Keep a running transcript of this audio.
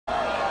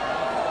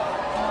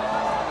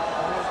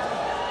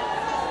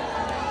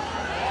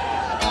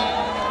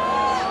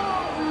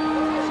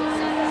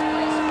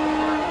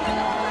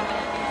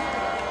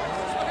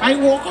I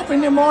woke up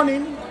in the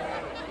morning,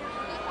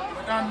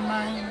 put on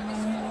my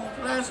new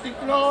plastic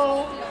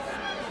glove,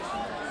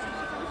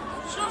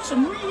 shove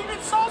some weed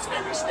and salt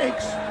and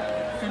steaks,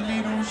 a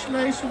little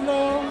slice of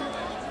love.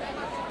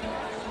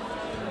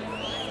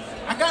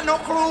 I got no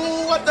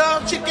clue what the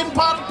chicken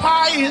pot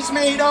pie is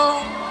made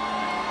of,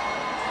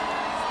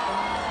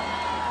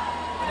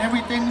 but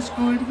everything's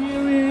good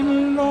here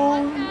in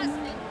Long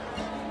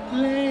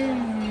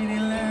Ladyland.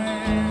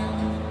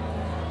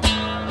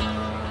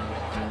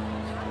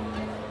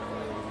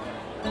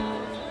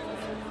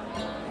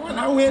 Well,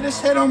 I wear this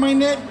head on my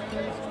neck,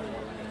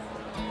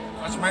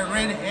 cause my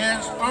red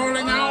hair's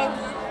falling out.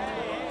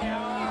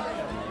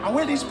 I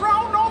wear these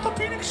brown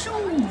orthopedic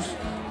shoes,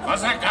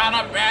 cause I got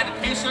a bad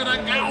case of the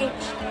gout.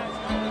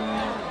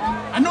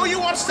 I know you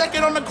want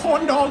second on the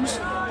corn dogs,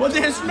 but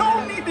there's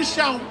no need to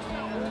shout.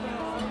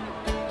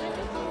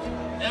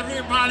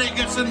 Everybody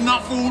gets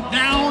enough food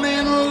down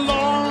in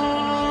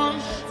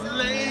Lost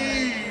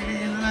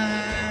Ladyland.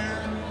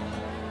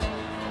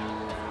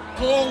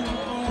 Oh, oh,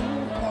 oh.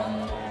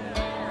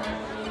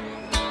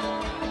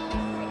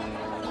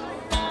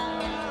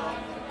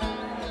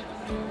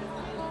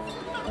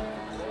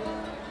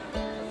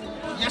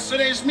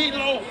 Yesterday's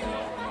meatloaf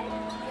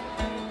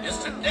is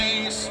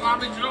today's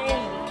sloppy Joe.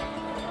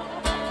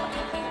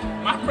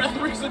 My breath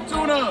reeks of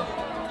tuna,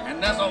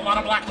 and there's a lot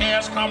of black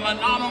hairs coming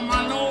out of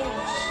my nose.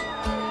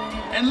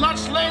 In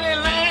Lunch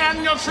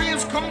Ladyland, your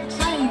dreams come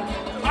true.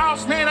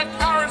 Clouds made of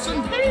carrots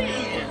and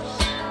peas,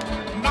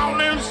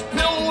 mountains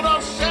filled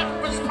of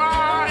shepherd's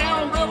pie,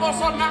 and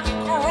rivers of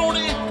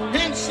macaroni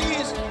and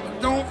cheese.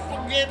 But don't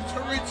forget to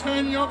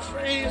return your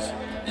trays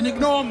and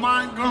ignore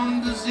my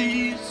gum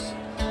disease.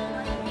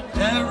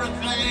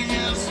 Everything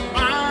is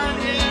fine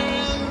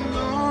in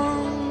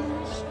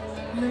Lost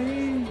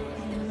Ladyland.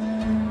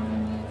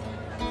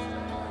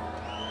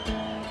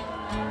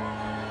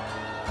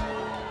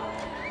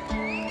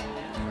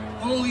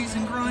 Hoagies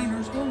and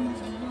grinders,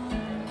 hoagies and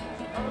grinders.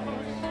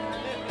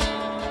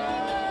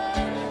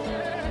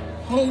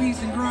 Hoagies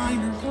and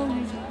grinders,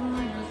 hoagies and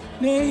grinders.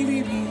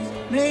 Navy beans,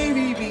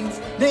 navy beans,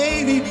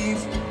 navy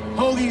beans.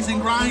 Hoagies and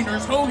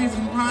grinders, hoagies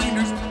and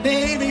grinders,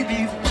 navy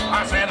beans.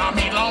 I said a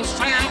meatloaf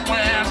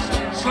sandwich,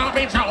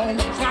 sloppy Joe,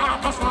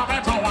 sloppy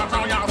Joe, I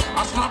tell ya.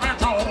 A sloppy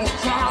Joe,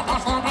 sloppy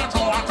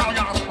Joe, I tell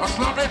ya. A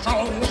sloppy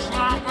Joe,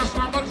 sloppy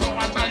Joe,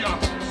 I tell ya.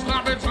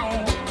 Sloppy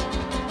Joe.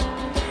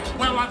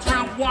 Well, I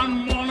tried one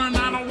morning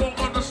and I woke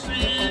up to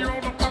see all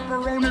the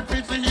pepperoni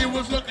pizza. He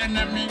was looking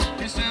at me.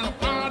 He said,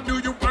 "Why do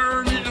you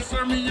burn me to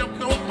serve me your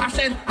coat?" I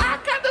said, "I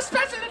got the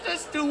special to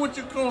just do what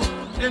you call."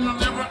 Then the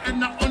liver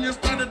and the onion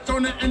started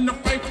turning in the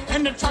face,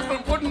 and the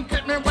chocolate pudding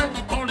kept me awake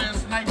all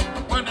this night.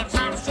 By the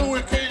time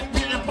sugar came,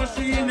 getting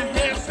pushy in the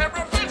head,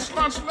 several fish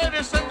lunch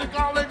ladies said the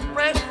garlic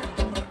bread.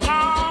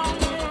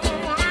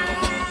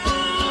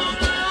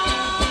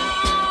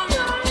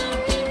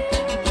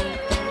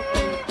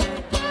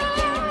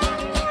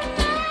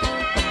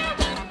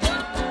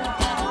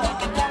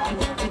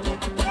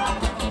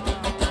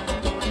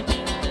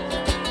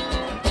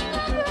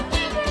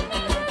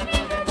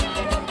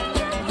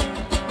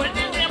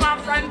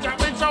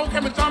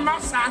 On my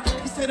side,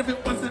 he said if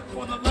it wasn't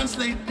for the lunch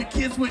lady, the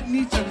kids wouldn't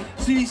eat you.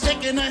 So he's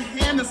shaking her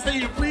hand and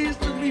saying, "Please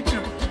to meet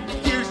you." He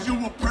gives you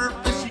a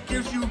birthday, she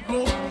gives you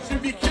gold. She'll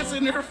be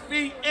kissing her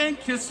feet and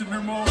kissing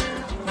her more.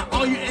 Now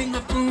all you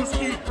English fools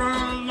keep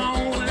running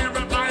along.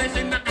 Everybody's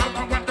in the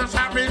counter with the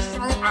sloppy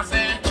Joe. I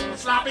said,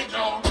 "Sloppy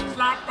Joe,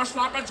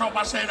 sloppy Joe."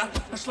 I said,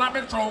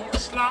 "Sloppy Joe,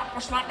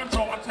 sloppy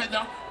Joe." I tell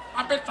ya,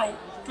 sloppy Joe,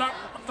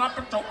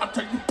 sloppy Joe. I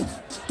tell you.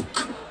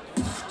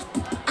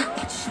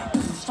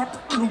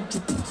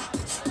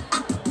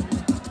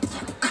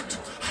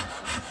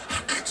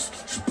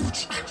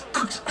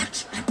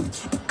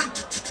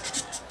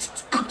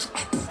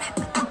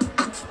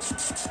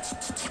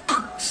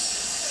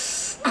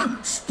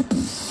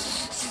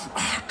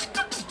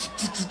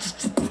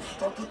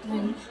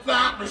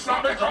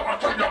 Sloppy Joe, I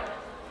tell ya.